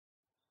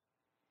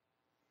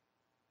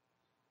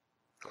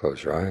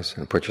Close your eyes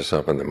and put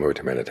yourself in the mood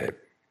to meditate.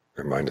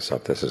 Remind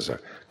yourself this is a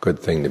good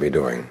thing to be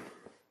doing.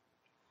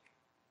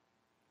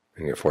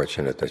 And you're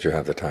fortunate that you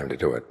have the time to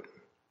do it.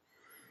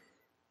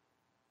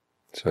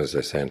 So as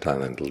they say in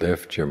Thailand,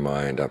 lift your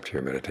mind up to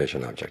your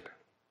meditation object.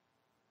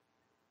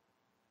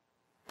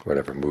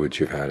 Whatever moods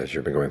you've had as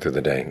you've been going through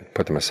the day,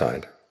 put them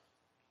aside.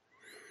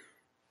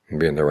 And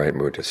be in the right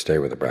mood to stay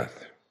with the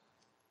breath.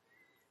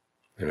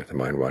 And if the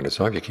mind wanders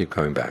off, you keep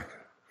coming back.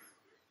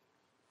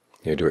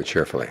 You do it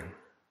cheerfully.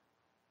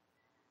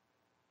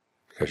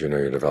 Because you know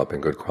you're developing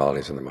good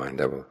qualities in the mind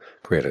that will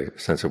create a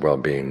sense of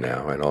well-being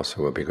now and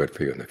also will be good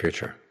for you in the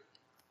future.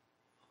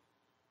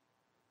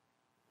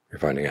 You're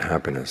finding a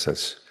happiness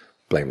that's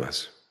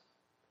blameless,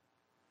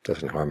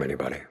 doesn't harm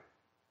anybody,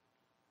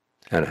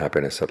 and a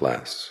happiness that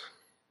lasts.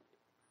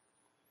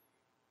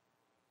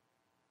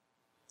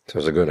 So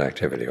it's a good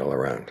activity all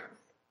around.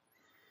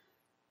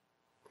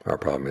 Our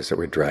problem is that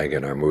we drag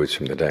in our moods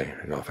from the day,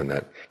 and often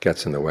that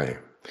gets in the way.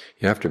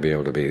 You have to be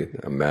able to be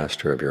a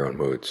master of your own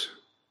moods.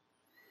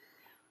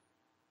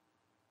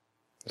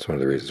 It's one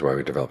of the reasons why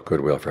we develop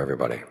goodwill for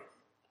everybody,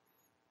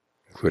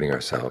 including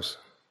ourselves.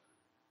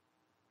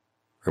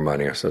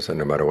 Reminding ourselves that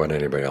no matter what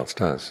anybody else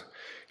does,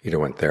 you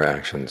don't want their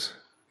actions,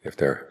 if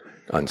they're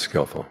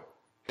unskillful,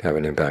 to have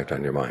an impact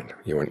on your mind.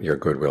 You want your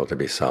goodwill to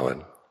be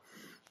solid,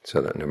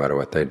 so that no matter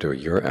what they do,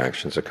 your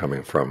actions are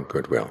coming from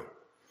goodwill.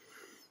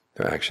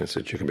 They're actions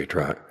that you can be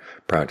proud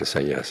to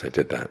say, yes, I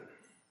did that.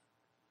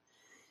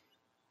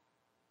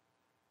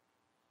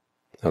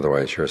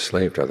 Otherwise, you're a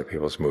slave to other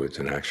people's moods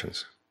and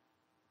actions.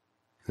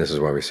 This is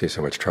why we see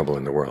so much trouble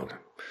in the world.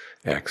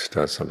 X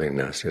does something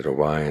nasty to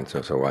Y, and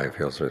so Y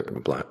feels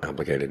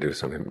obligated to do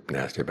something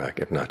nasty back.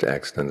 If not to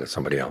X, then to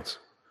somebody else.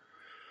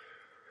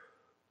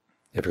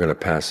 If you're going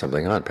to pass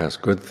something on, pass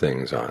good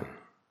things on.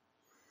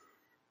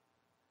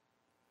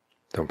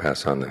 Don't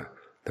pass on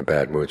the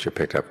bad moods you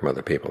picked up from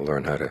other people.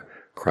 Learn how to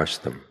crush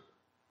them.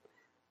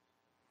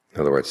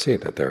 In other words, see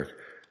that they're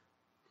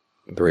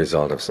the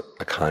result of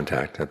a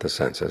contact at the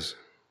senses.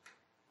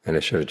 And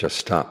it should have just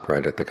stopped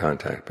right at the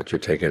contact, but you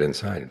take it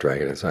inside,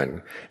 drag it inside,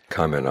 and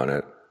comment on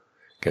it,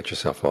 get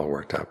yourself all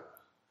worked up.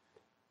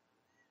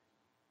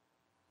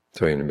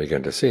 So you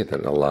begin to see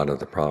that a lot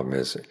of the problem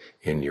is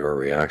in your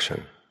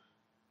reaction.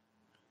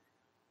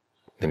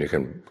 And you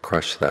can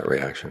crush that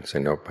reaction, say,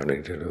 nope, I don't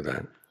need to do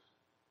that.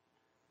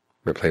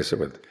 Replace it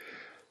with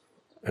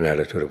an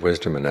attitude of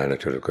wisdom, an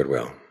attitude of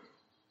goodwill.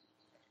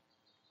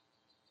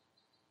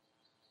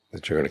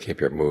 That you're going to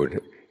keep your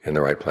mood in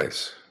the right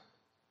place.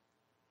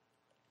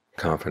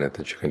 Confident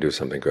that you can do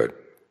something good.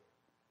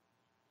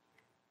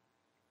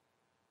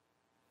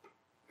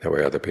 That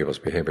way other people's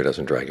behavior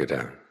doesn't drag you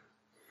down.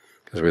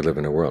 Because we live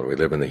in a world, we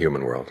live in the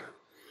human world.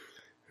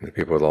 And the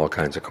people with all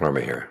kinds of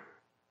karma here.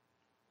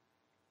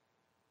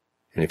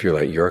 And if you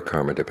let your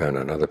karma depend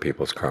on other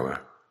people's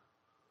karma,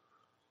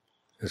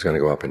 it's going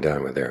to go up and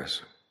down with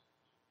theirs.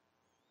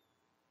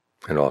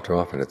 And all too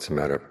often it's a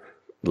matter of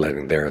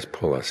letting theirs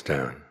pull us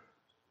down.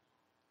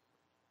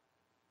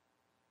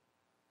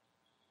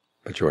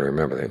 But you want to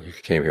remember that you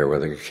came here,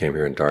 whether you came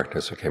here in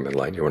darkness or came in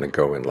light, you want to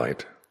go in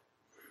light.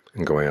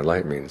 And going in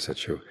light means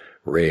that you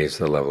raise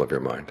the level of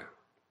your mind.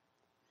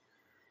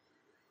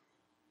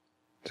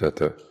 So that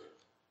the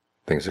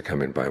things that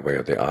come in by way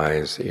of the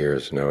eyes,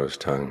 ears, nose,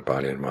 tongue,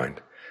 body, and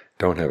mind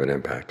don't have an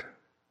impact.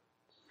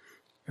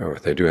 Or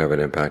if they do have an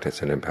impact,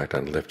 it's an impact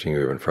on lifting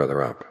you even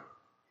further up.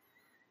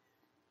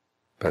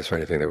 But as for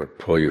anything that would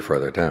pull you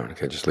further down,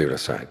 okay, just leave it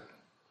aside.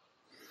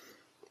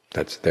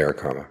 That's their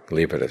karma.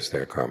 Leave it as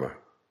their karma.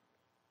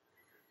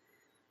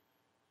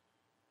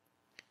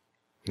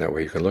 That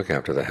way you can look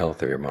after the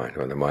health of your mind.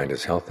 When the mind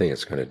is healthy,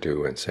 it's going to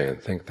do and say and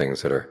think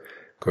things that are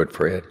good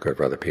for it, good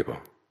for other people.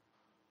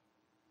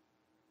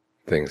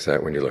 Things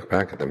that when you look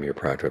back at them, you're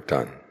proud to have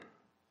done.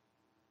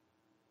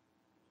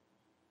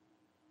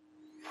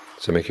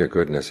 So make your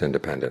goodness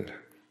independent,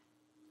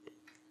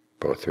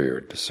 both through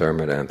your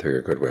discernment and through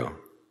your goodwill.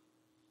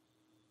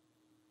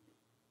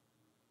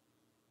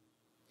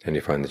 And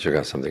you find that you've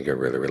got something you can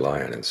really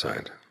rely on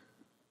inside.